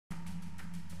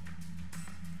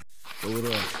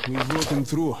Alright, we've broken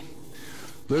through.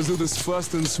 Let's do this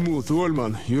fast and smooth.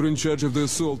 Olman, you're in charge of the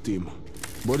assault team.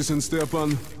 Boris and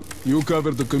Stepan, you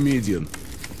cover the comedian.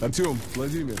 Artyom,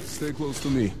 Vladimir, stay close to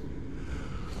me.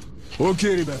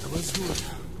 Okay, ребята, let's do it.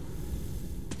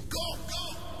 Go,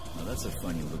 go! Now that's a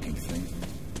funny looking thing.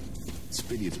 It's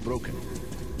pity it's broken.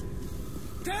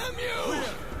 Damn you!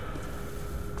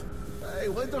 Hey,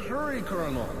 why the hurry,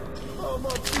 Colonel? How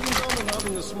about sitting down and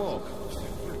having a smoke?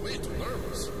 We're way too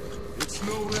nervous. It's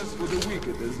no rest for the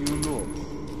wicked, as you know.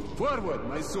 Forward,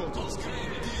 my soldiers.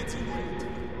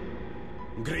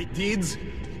 Great deeds?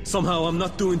 Somehow I'm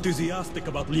not too enthusiastic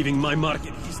about leaving my mark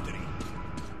in history.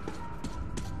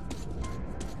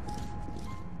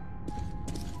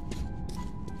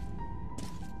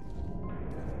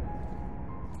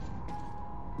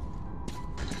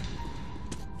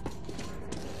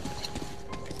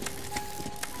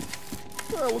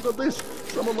 Oh, look at this.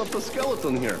 Someone left a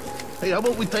skeleton here. Hey, how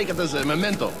about we take it as a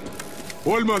memento?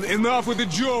 Olman, enough with the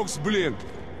jokes, blin!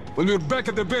 When we're back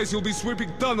at the base, you'll be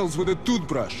sweeping tunnels with a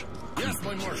toothbrush. Yes,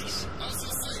 my marshal. As you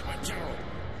say, my general.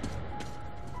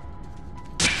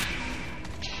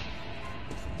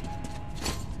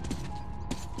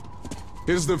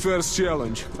 Here's the first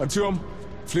challenge. Artyom,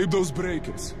 flip those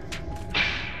breakers.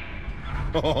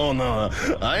 Oh, no,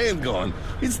 I ain't going.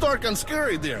 It's dark and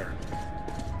scary there.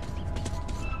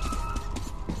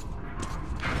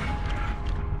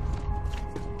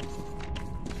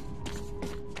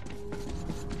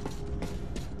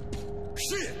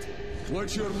 Shit!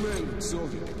 What's your language,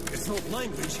 soldier? It's not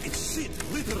language, it's shit.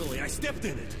 Literally, I stepped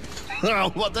in it.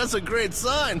 Oh, well, that's a great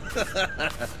sign.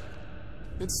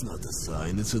 It's not a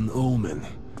sign, it's an omen.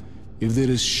 If there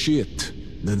is shit,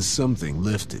 then something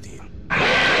left it here.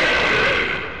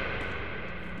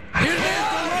 Here they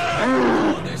are!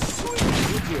 Oh, they're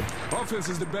sweet! Look here, offense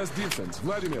is the best defense.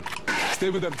 Vladimir,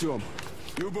 stay with Artyom.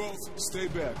 You both, stay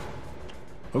back.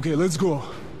 Okay, let's go.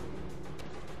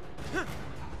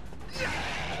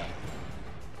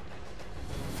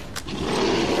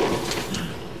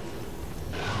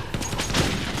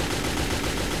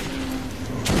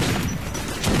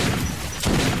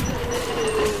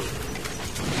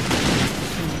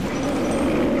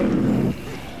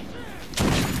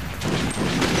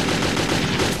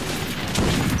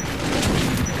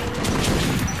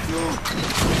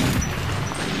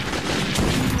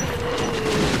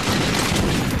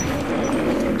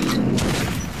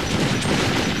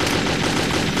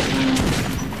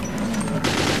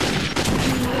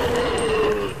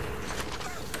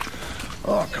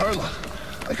 Oh, Colonel,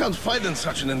 I can't fight in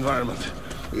such an environment.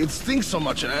 It stinks so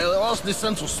much, and I lost the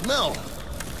sense of smell.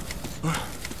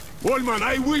 Olman,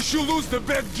 I wish you lose the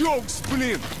bad jokes,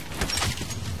 blin!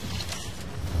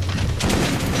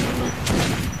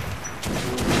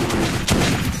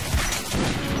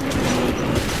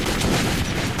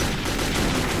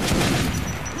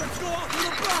 Let's go out with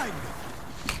a bang!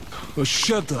 Oh,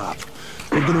 shut up.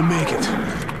 We're gonna make it.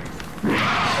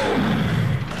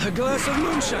 A glass of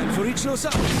moonshine for each Los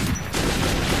Alamos.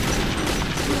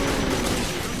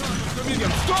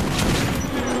 Comedian, stop!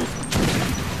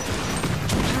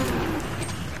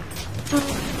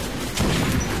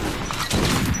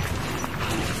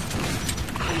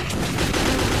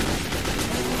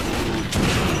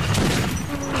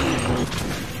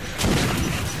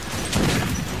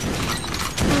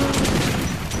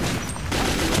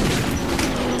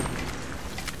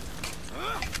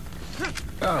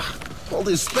 All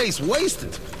this space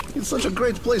wasted. It's such a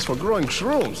great place for growing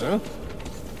shrooms, huh?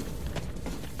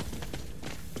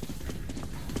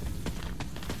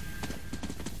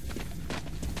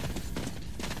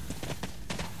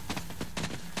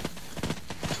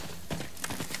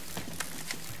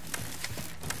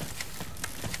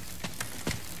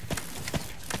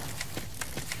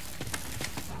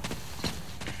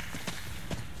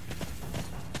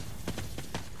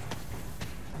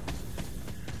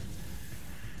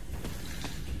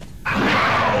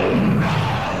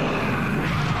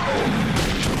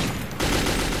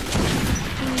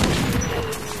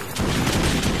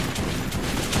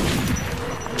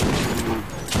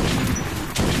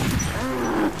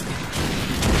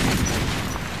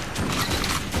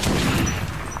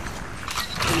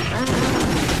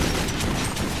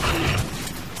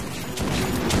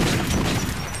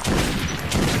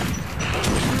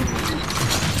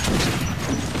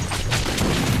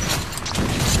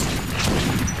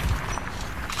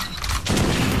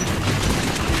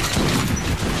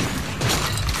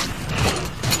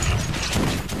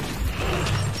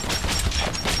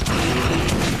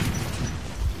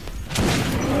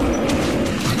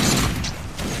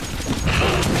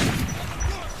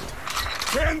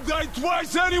 Can't die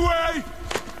twice anyway!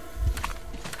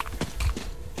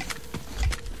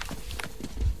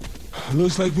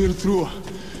 Looks like we're through.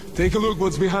 Take a look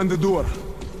what's behind the door.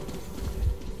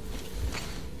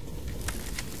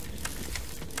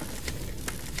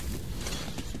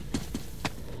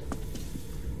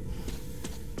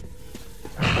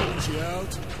 Watch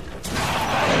out.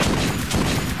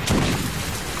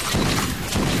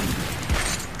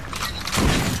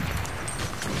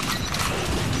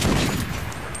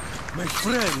 My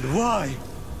friend, why?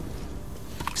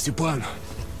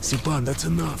 Stepan, that's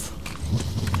enough.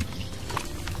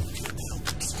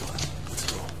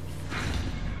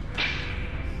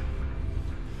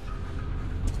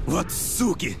 What,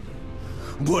 Suki?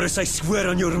 Boris, I swear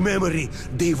on your memory,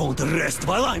 they won't rest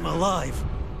while I'm alive.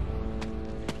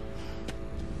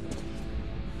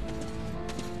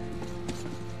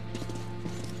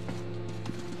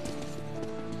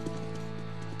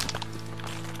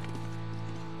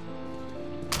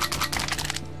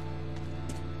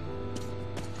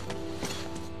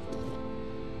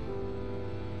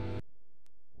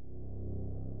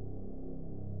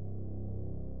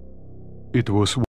 It was